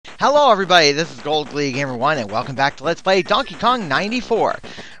Hello everybody, this is Gold Glee Gamer 1 and welcome back to Let's Play Donkey Kong 94.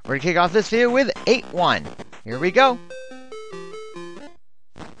 We're going to kick off this video with 8-1. Here we go.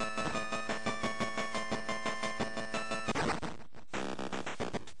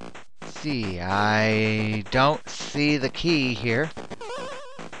 Let's see, I don't see the key here.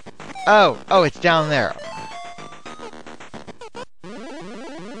 Oh, it's down there.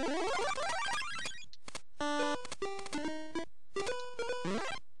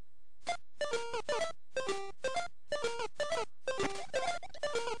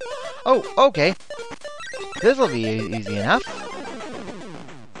 Oh, okay. This'll be easy enough.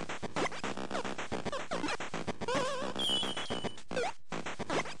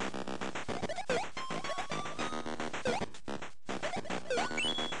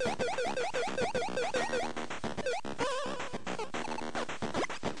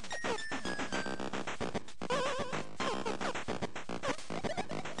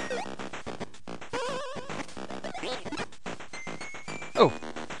 Oh.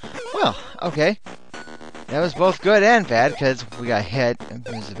 Well, okay. That was both good and bad, because we got hit. It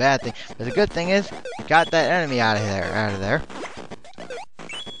was a bad thing. But the good thing is, we got that enemy out of there.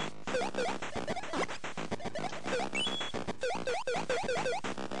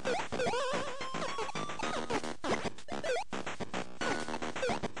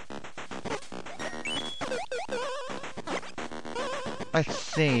 Let's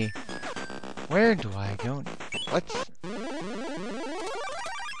see. Where do I go? What's...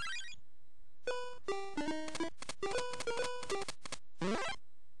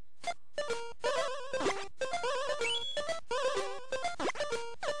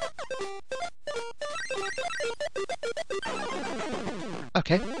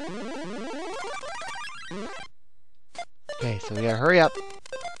 Okay. Okay, so we gotta hurry up.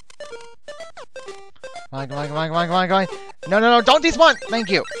 Come on. No, don't despawn! Thank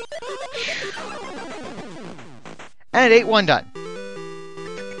you. And 8-1 done.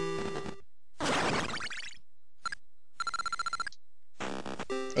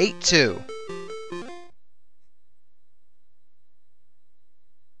 Eight 2.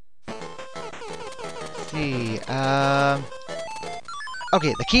 Let's see,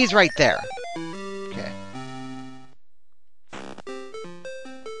 okay, the key's right there. Okay.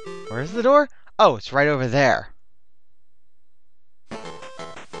 Where's the door? Oh, it's right over there.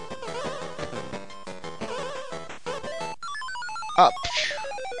 Oh,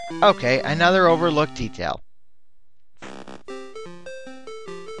 okay, another overlooked detail.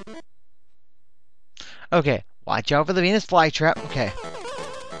 Okay, watch out for the Venus flytrap. Okay.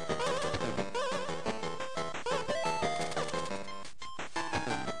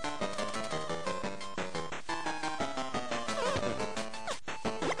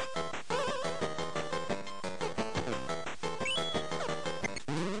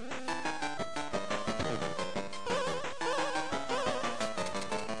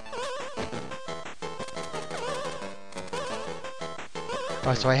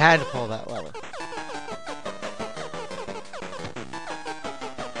 Oh, so I had to pull that lever.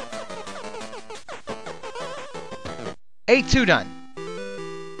 Eight 2 done.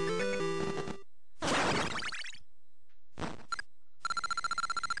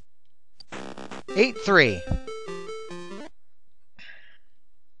 8-3.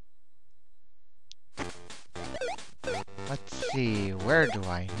 Let's see, where do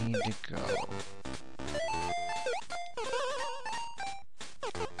I need to go?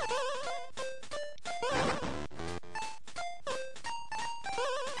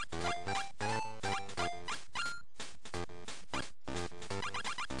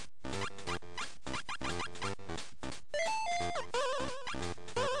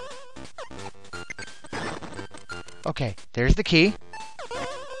 Okay, there's the key.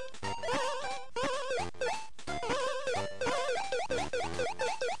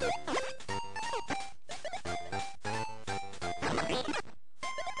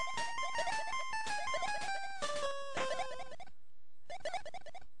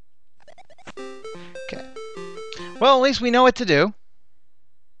 Okay. Well, at least we know what to do.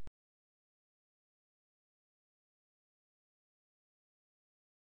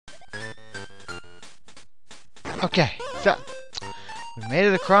 Okay, so we made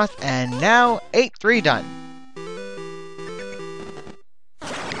it across, and now 8-3 done.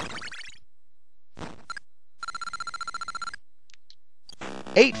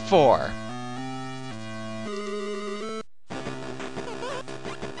 8-4.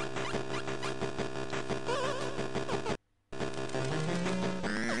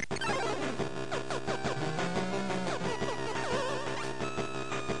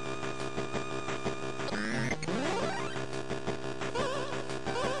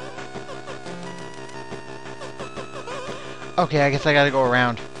 Okay, I guess I gotta go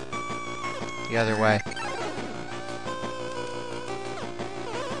around the other way.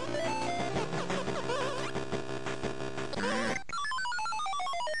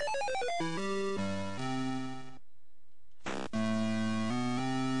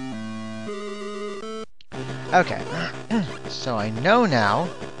 Okay, so I know now.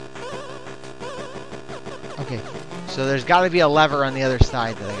 Okay, so there's got to be a lever on the other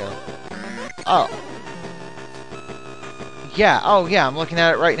side that I go. Oh. Yeah, oh yeah, I'm looking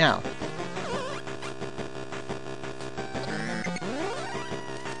at it right now.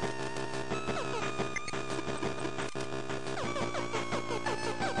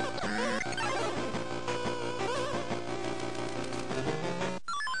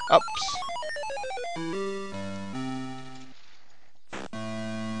 Oops.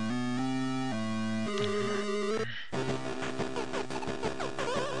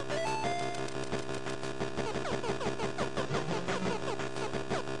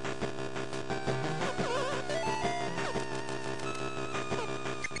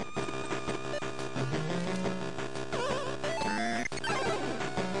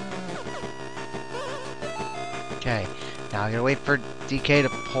 Okay, now I gotta wait for DK to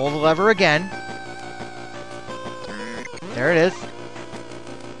pull the lever again. There it is.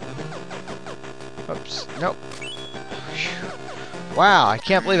 Oops, nope. Wow, I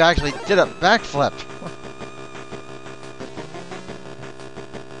can't believe I actually did a backflip.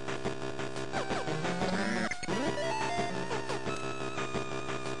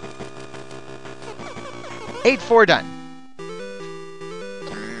 Eight, 4 done.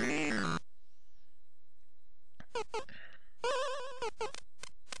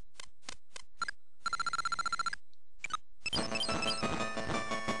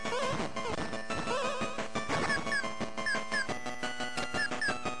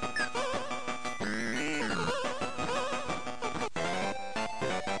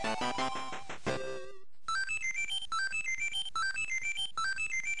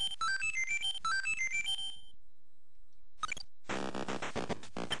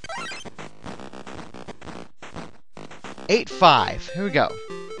 Eight, 5. Here we go.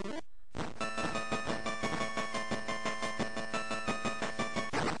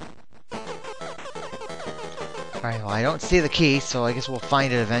 Alright, well, I don't see the key, so I guess we'll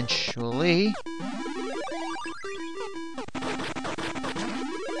find it eventually.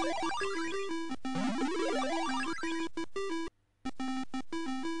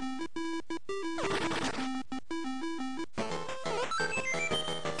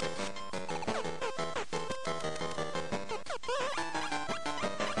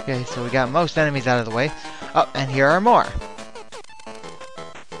 Okay, so we got most enemies out of the way. Oh, and here are more.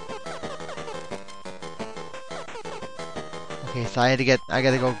 Okay, so I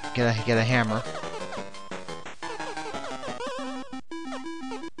gotta go get a hammer.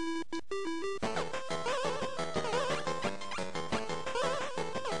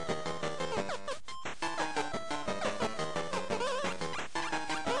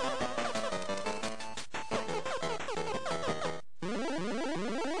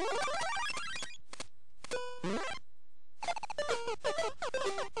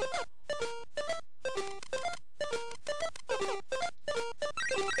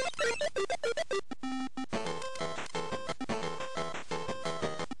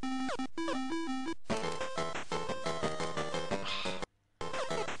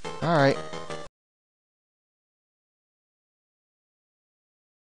 Alright.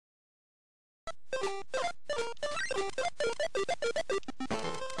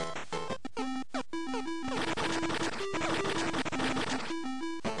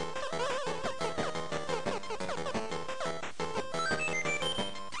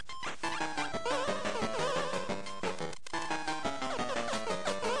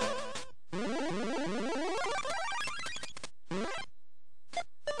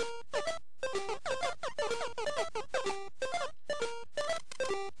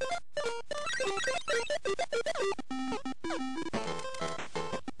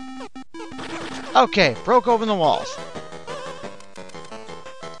 Okay, broke open the walls.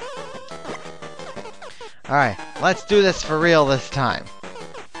 Alright, let's do this for real this time.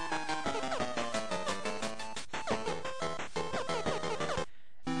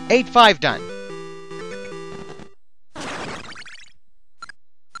 Eight, 5 done.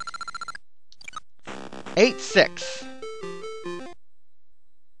 Eight, 6.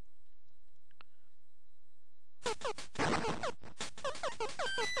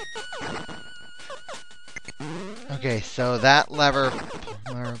 Okay, so that lever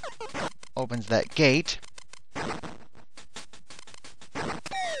opens that gate.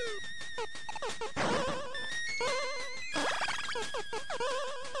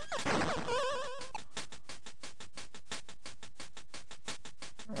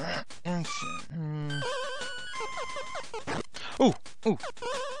 Ooh, ooh.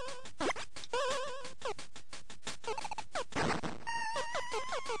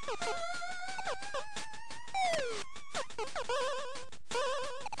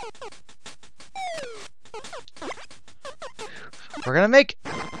 We're gonna make...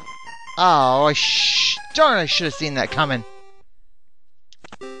 Oh, darn, I should have seen that coming.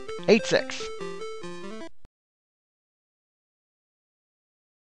 8-6.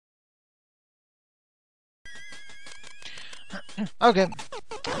 Okay.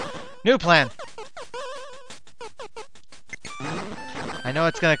 New plan. I know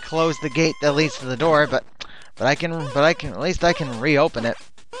it's gonna close the gate that leads to the door, but I can at least I can reopen it.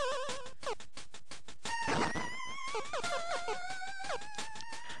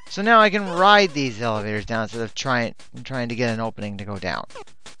 So now I can ride these elevators down instead of trying to get an opening to go down.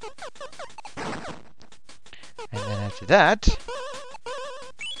 And then after that...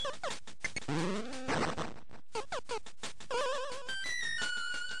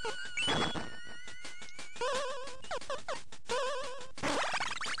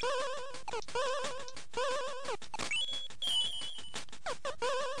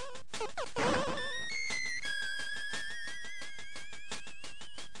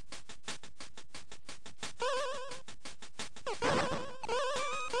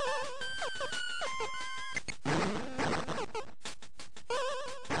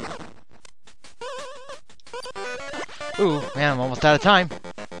 Ooh, man, I'm almost out of time.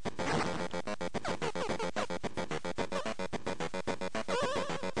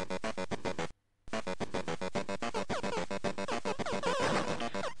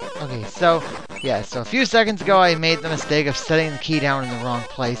 Okay, so, yeah, so a few seconds ago I made the mistake of setting the key down in the wrong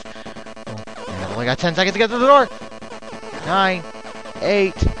place. And I've only got 10 seconds to get to the door. 9,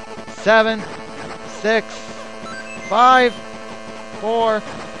 8, 7, 6, 5, 4,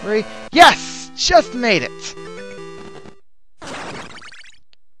 3. Yes! Just made it!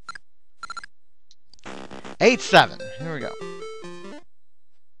 8-7. Here we go.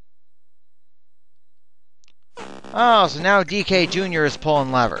 Oh, so now DK Jr. is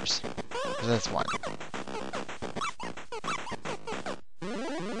pulling levers. For this one.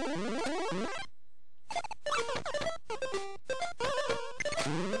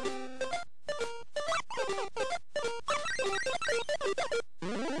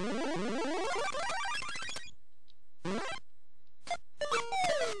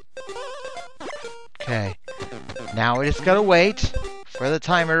 Okay. Now we just gotta wait for the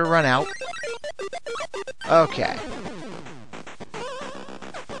timer to run out. Okay.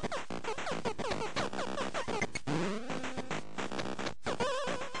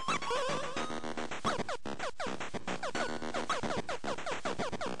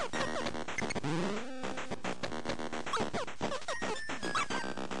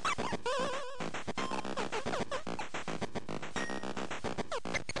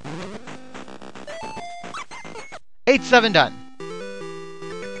 Eight, 7 done.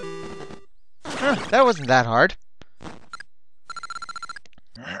 That wasn't that hard.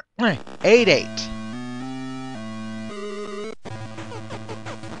 8-8.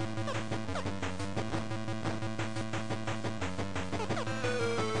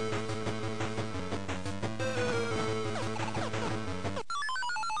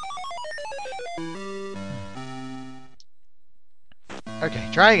 Okay,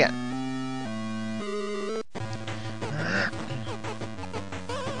 try again.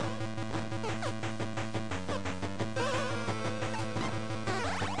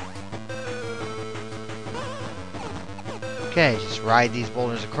 Okay, just ride these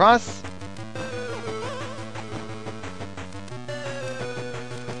boulders across.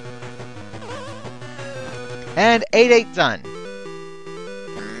 And 8-8 done.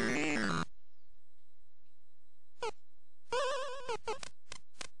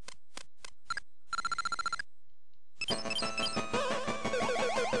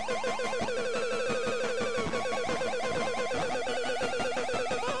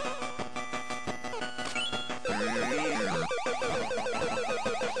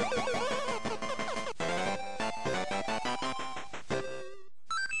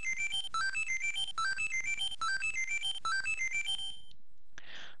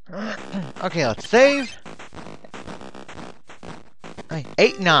 Okay, let's save.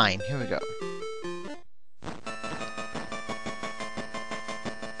 8-9. Here we go.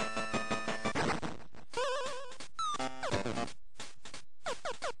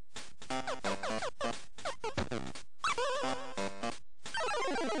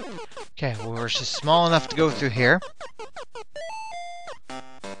 Okay, well, we're just small enough to go through here.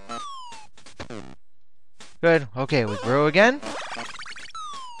 Good. Okay, we grew again.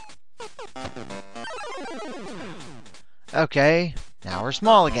 Okay, now we're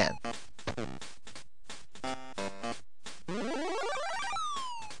small again.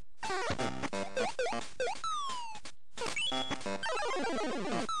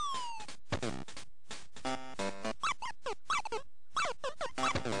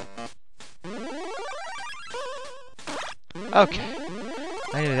 Okay,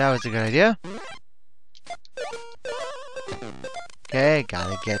 I knew that was a good idea. Okay,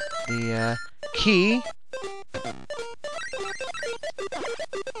 gotta get the key.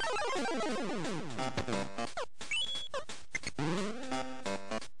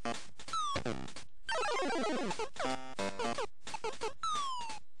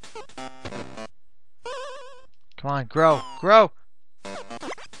 Come on, grow, grow!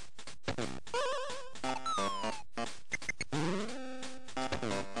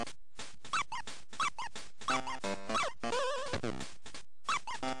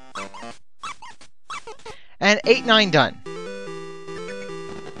 And 8, 9 done.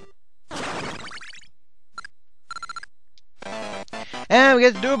 And we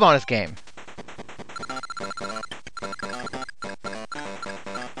get to do a bonus game.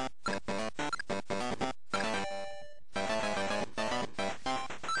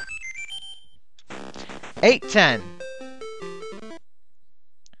 Eight, 10.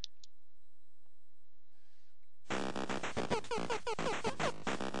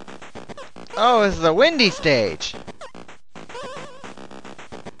 Oh, this is a windy stage.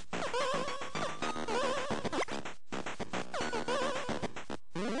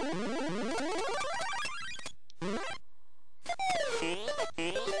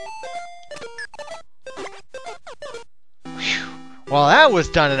 Whew. Well, that was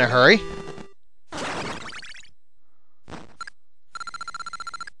done in a hurry.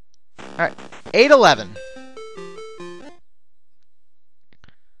 Alright, 8, 11.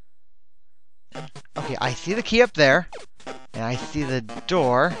 Okay, I see the key up there, and I see the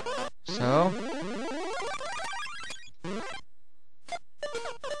door, so...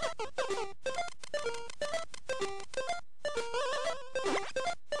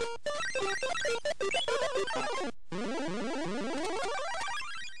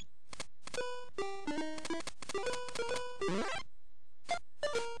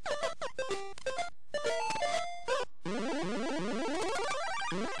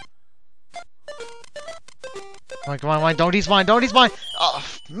 Come on, come on, come on, don't ease mine, don't ease mine! Oh,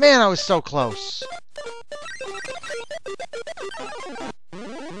 man, I was so close.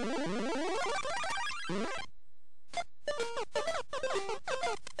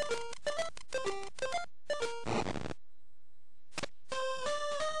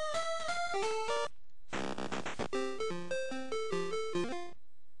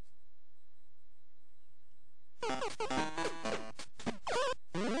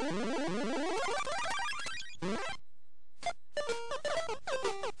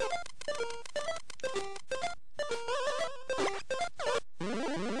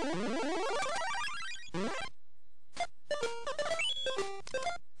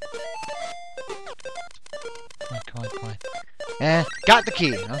 Come on, come on. And got the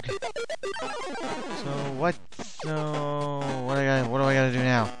key. Okay. So what do I gotta do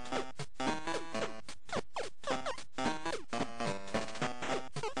now?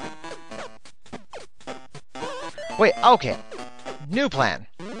 Wait, okay. New plan.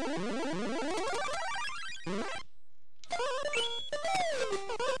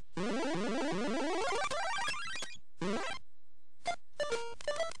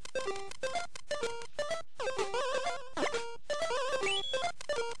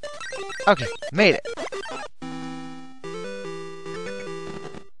 Okay, made it.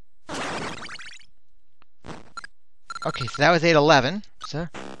 Okay, so that was 8, 11. So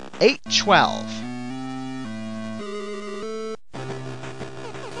 8, 12.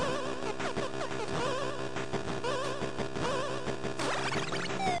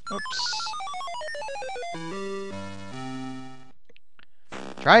 Oops.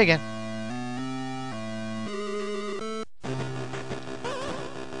 Try again.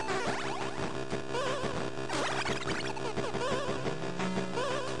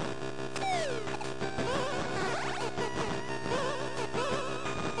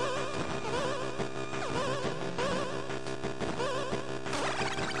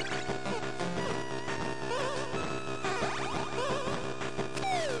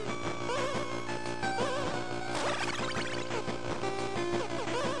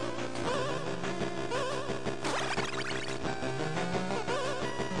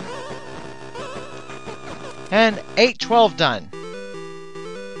 And 8, 12 done.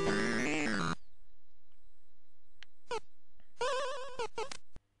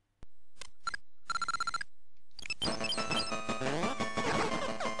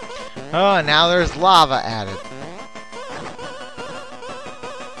 Oh, now there's lava added.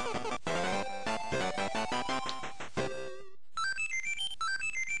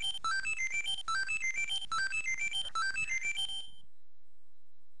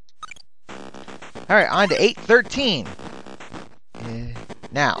 Alright, on to 813.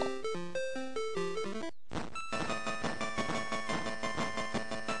 Now.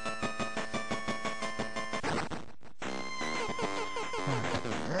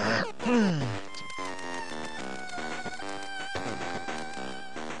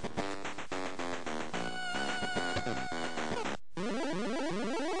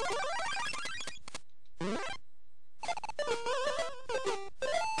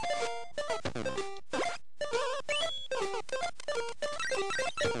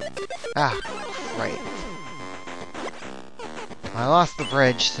 Ah, great. I lost the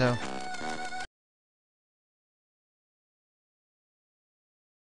bridge, so...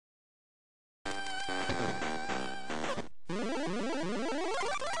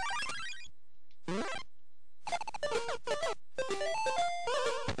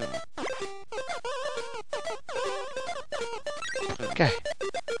 Okay.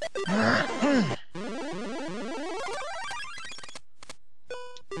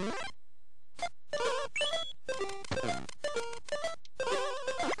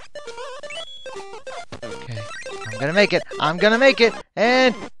 Okay. I'm gonna make it. I'm gonna make it.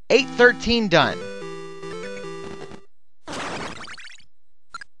 And 813 done.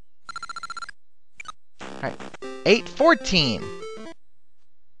 Alright. 814.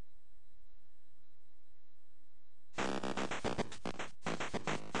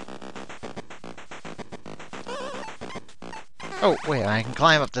 Oh, wait, I can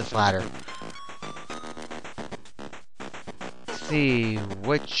climb up this ladder. Let's see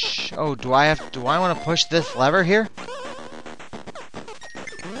which... Oh, do I want to push this lever here?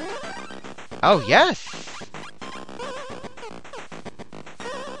 Oh, yes!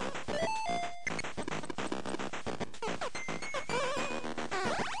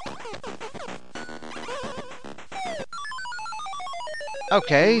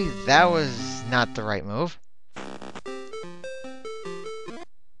 Okay, that was not the right move.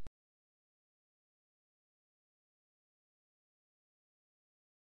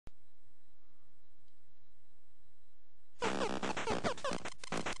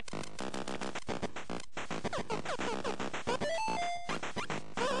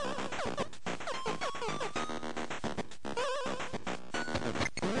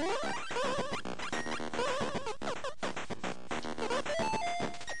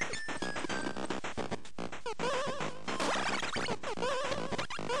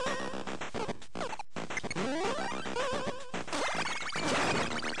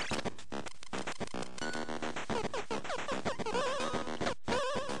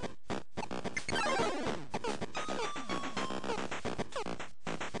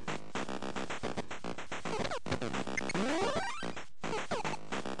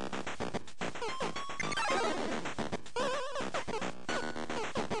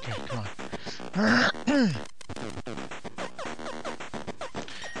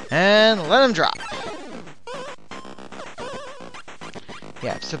 And let him drop.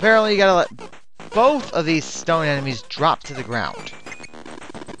 Yeah, so apparently you gotta let both of these stone enemies drop to the ground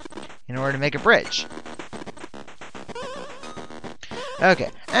in order to make a bridge. Okay,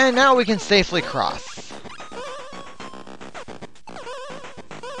 and now we can safely cross.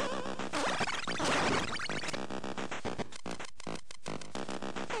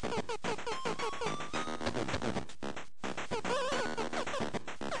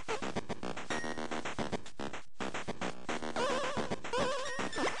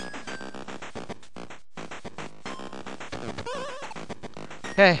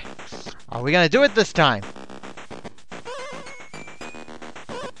 Okay, are we gonna do it this time?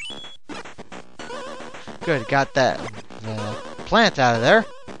 Good, got the plant out of there.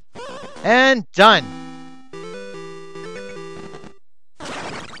 And done!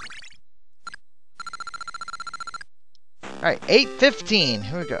 Alright, 815,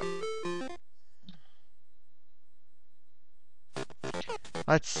 here we go.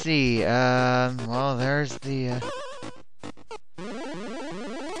 Let's see, well, there's the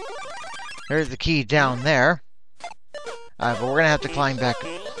key down there. But we're gonna have to climb back.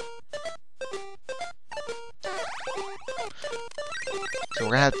 So we're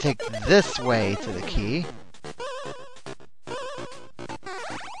gonna have to take this way to the key.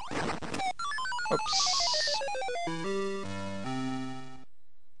 Oops.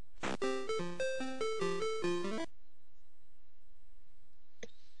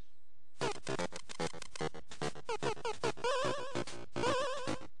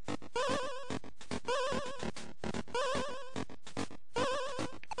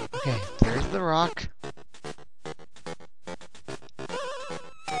 rock.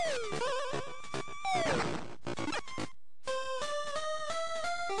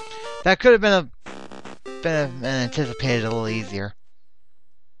 That could have been anticipated a little easier.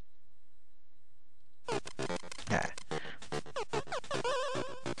 Yeah.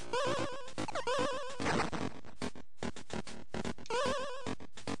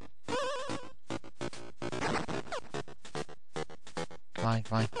 Come on,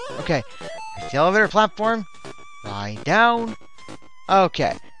 come on. Okay. There's the elevator platform. Ride down.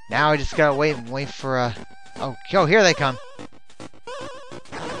 Okay. Now I just gotta wait for a... Oh, here they come.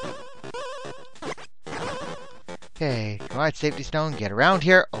 Okay, come on, safety stone, get around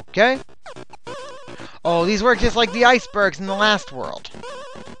here. Okay. Oh, these work just like the icebergs in the last world.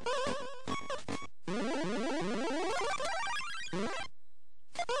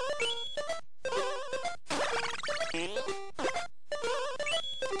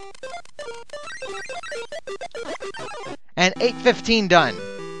 And 8:15 done.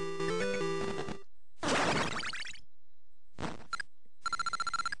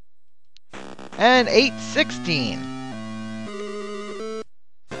 And 8:16.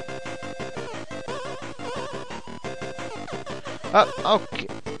 Oh, okay.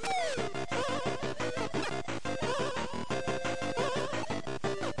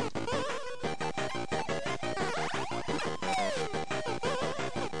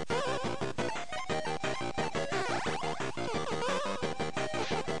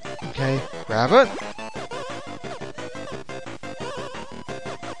 Okay, grab it.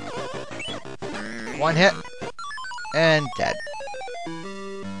 One hit. And dead.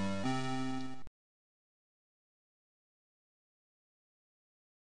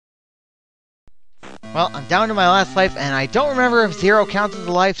 Well, I'm down to my last life, and I don't remember if 0 counts as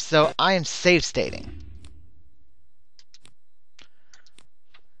a life, so I am save stating.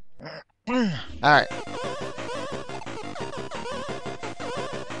 Alright.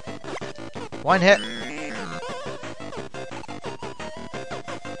 One hit.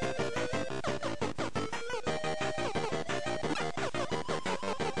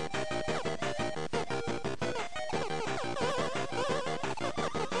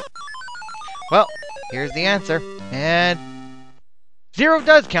 Well, here's the answer. And 0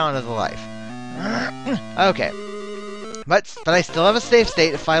 does count as a life. Okay. But I still have a safe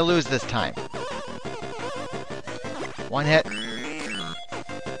state if I lose this time. One hit.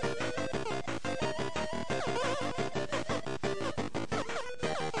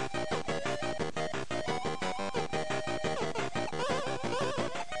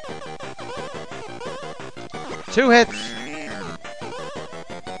 Two hits.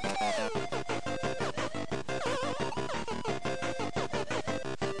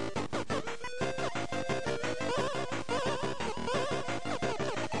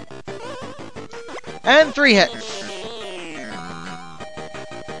 And 3 hits.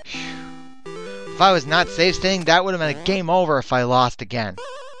 If I was not save stating, that would have been a game over if I lost again.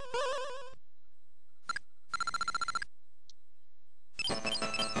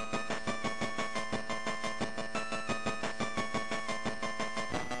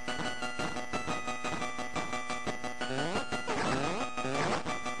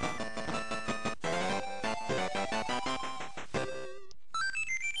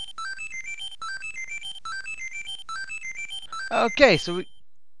 Okay, so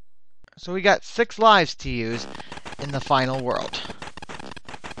we got 6 lives to use in the final world.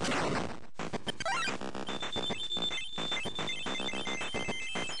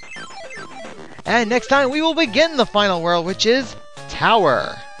 And next time we will begin the final world, which is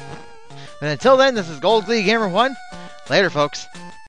Tower. And until then, this is Gold Glee Gamer 1. Later, folks.